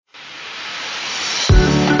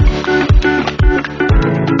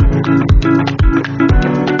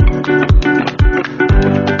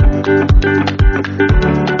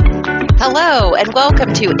Hello, and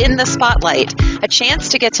welcome to In the Spotlight, a chance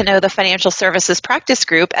to get to know the financial services practice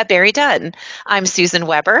group at BerryDunn. I'm Susan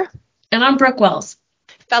Weber. And I'm Brooke Wells.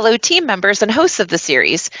 Fellow team members and hosts of the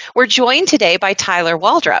series, we're joined today by Tyler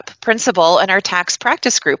Waldrupe, principal in our tax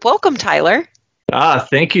practice group. Welcome, Tyler.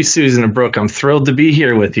 Thank you, Susan and Brooke. I'm thrilled to be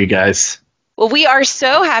here with you guys. Well, we are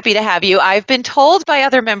so happy to have you. I've been told by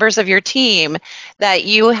other members of your team that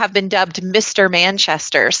you have been dubbed Mr.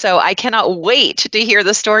 Manchester. So I cannot wait to hear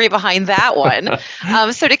the story behind that one.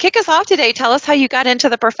 So to kick us off today, tell us how you got into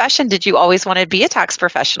the profession. Did you always want to be a tax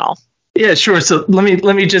professional? Yeah, sure. So let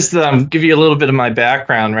me just give you a little bit of my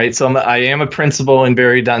background, right? So I am a principal in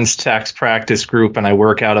BerryDunn's tax practice group, and I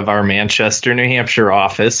work out of our Manchester, New Hampshire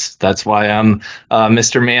office. That's why I'm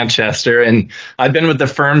Mr. Manchester. And I've been with the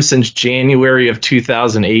firm since January of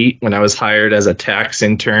 2008 when I was hired as a tax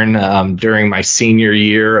intern during my senior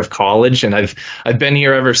year of college, and I've been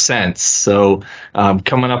here ever since. So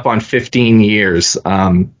coming up on 15 years.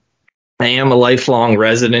 I am a lifelong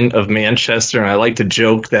resident of Manchester, and I like to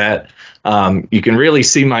joke that you can really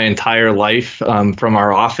see my entire life from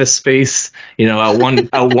our office space. You know,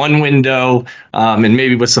 out one window, and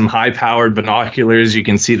maybe with some high-powered binoculars, you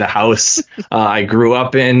can see the house I grew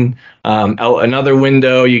up in. Out another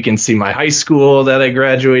window, you can see my high school that I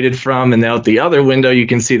graduated from, and out the other window, you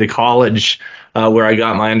can see the college where I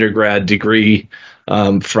got my undergrad degree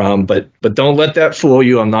from. But don't let that fool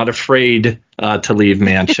you. I'm not afraid to leave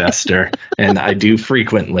Manchester, and I do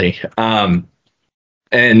frequently.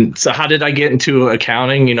 And so how did I get into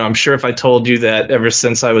accounting? You know, I'm sure if I told you that ever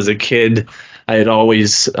since I was a kid, I had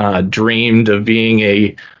always dreamed of being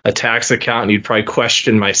a tax accountant, you'd probably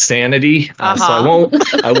question my sanity. So I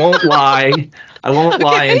won't lie. I won't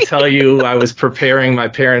lie and tell you I was preparing my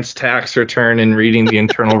parents' tax return and reading the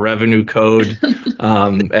Internal Revenue Code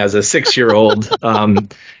as a 6-year-old.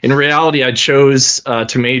 In reality, I chose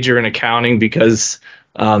to major in accounting because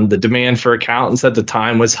the demand for accountants at the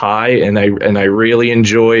time was high, and I really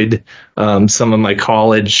enjoyed some of my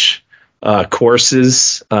college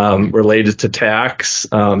courses related to tax.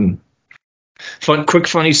 Quick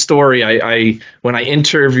funny story. I when I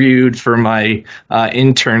interviewed for my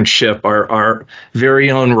internship, our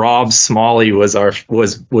very own Rob Smalley was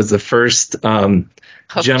the first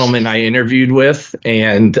gentleman I interviewed with,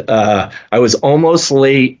 and I was almost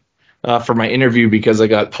late for my interview because I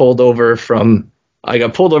got pulled over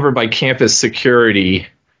by campus security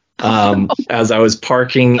as I was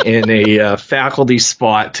parking in a faculty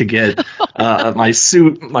spot to get my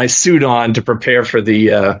suit on to prepare for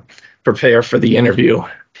the interview.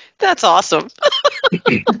 That's awesome.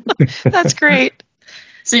 That's great.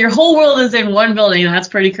 So your whole world is in one building. That's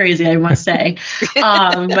pretty crazy, I must say.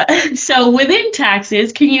 So within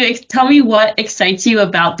taxes, can you tell me what excites you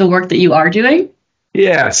about the work that you are doing?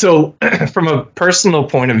 Yeah, so from a personal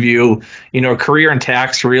point of view, you know, a career in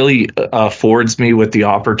tax really affords me with the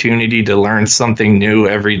opportunity to learn something new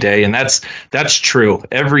every day. And that's true.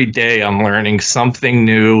 Every day I'm learning something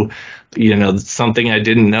new, you know, something I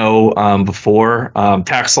didn't know before.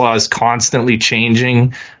 Tax law is constantly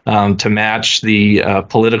changing to match the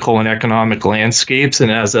political and economic landscapes.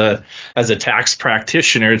 And as a tax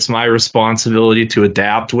practitioner, it's my responsibility to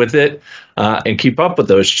adapt with it and keep up with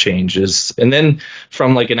those changes. And then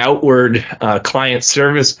from like an outward client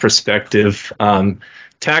service perspective,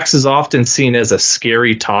 tax is often seen as a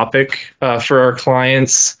scary topic for our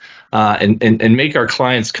clients and make our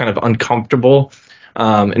clients kind of uncomfortable.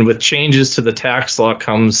 And with changes to the tax law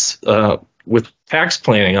comes with tax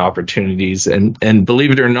planning opportunities. And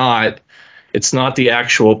believe it or not, it's not the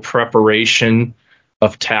actual preparation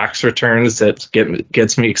of tax returns that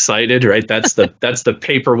gets me excited, right? That's the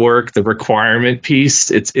paperwork, the requirement piece.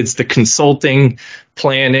 It's the consulting,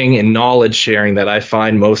 planning, and knowledge sharing that I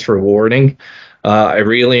find most rewarding. I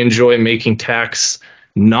really enjoy making tax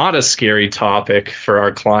not a scary topic for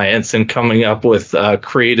our clients and coming up with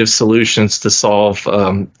creative solutions to solve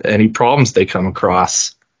any problems they come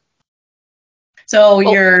across. So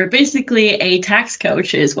you're basically a tax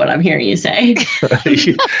coach is what I'm hearing you say.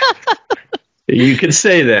 You could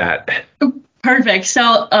say that. Perfect. So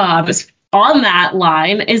on that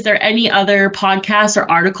line, is there any other podcasts or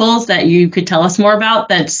articles that you could tell us more about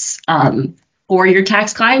that's for your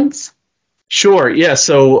tax clients? Sure. Yeah.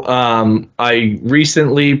 So I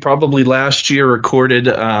recently, probably last year, recorded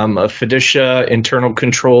a Fiducia Internal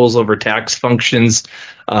Controls Over Tax Functions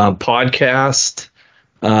podcast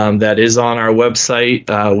that is on our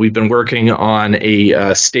website. We've been working on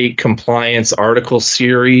a state compliance article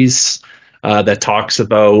series that talks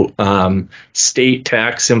about state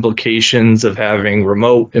tax implications of having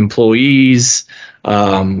remote employees,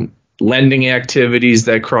 lending activities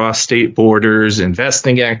that cross state borders,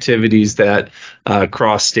 investing activities that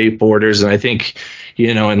cross state borders. And I think,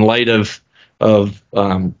 in light of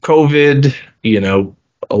COVID,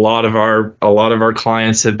 a lot of our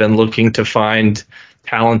clients have been looking to find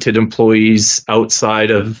talented employees outside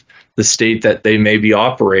of the state that they may be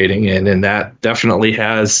operating in, and that definitely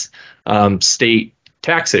has state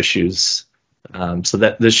tax issues. So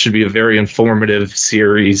that this should be a very informative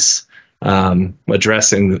series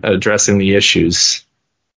addressing the issues.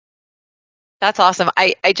 That's awesome.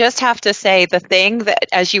 I just have to say the thing that,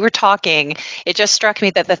 as you were talking, it just struck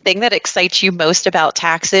me that the thing that excites you most about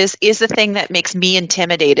taxes is the thing that makes me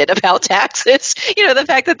intimidated about taxes. The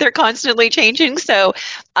fact that they're constantly changing. So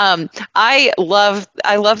I love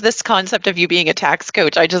this concept of you being a tax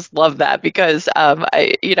coach. I just love that because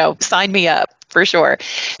sign me up for sure.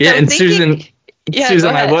 Yeah, So and thinking,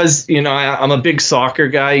 Susan, I'm a big soccer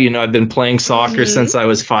guy. I've been playing soccer since I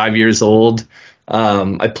was 5 years old.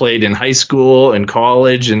 I played in high school and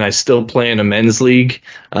college, and I still play in a men's league.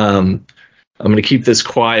 I'm going to keep this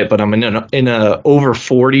quiet, but I'm in a over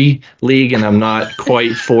 40 league, and I'm not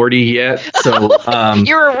quite 40 yet. So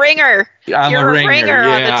you're a ringer. You're a ringer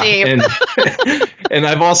on the team. And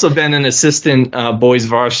I've also been an assistant boys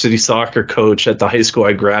varsity soccer coach at the high school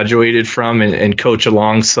I graduated from, and coach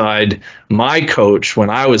alongside my coach when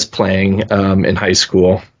I was playing in high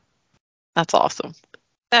school. That's awesome.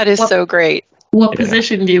 That is so great. What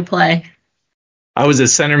position do you play? I was a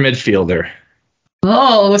center midfielder.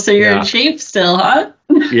 Oh, so you're in shape still, huh?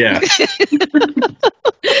 Yeah.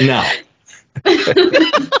 No.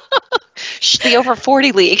 The over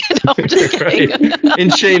 40 league. No, I'm just kidding. Right.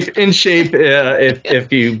 In shape.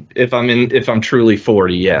 If I'm truly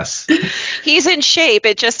 40, yes. He's in shape.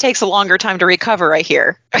 It just takes a longer time to recover, I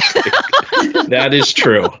hear. That is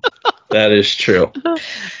true.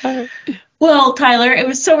 Well, Tyler, it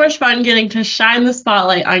was so much fun getting to shine the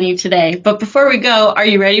spotlight on you today. But before we go, are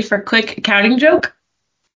you ready for a quick accounting joke?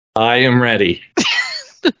 I am ready.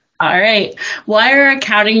 All right. Why are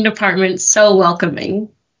accounting departments so welcoming?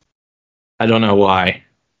 I don't know why.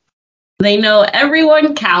 They know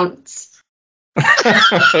everyone counts.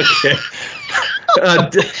 Okay.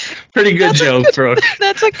 Pretty good joke, Brooke.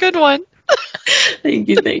 That's a good one. Thank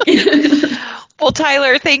you. Well,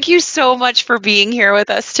 Tyler, thank you so much for being here with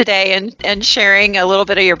us today and sharing a little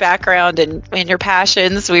bit of your background and your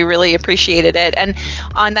passions. We really appreciated it. And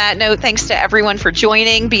on that note, thanks to everyone for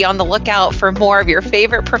joining. Be on the lookout for more of your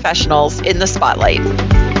favorite professionals in the spotlight.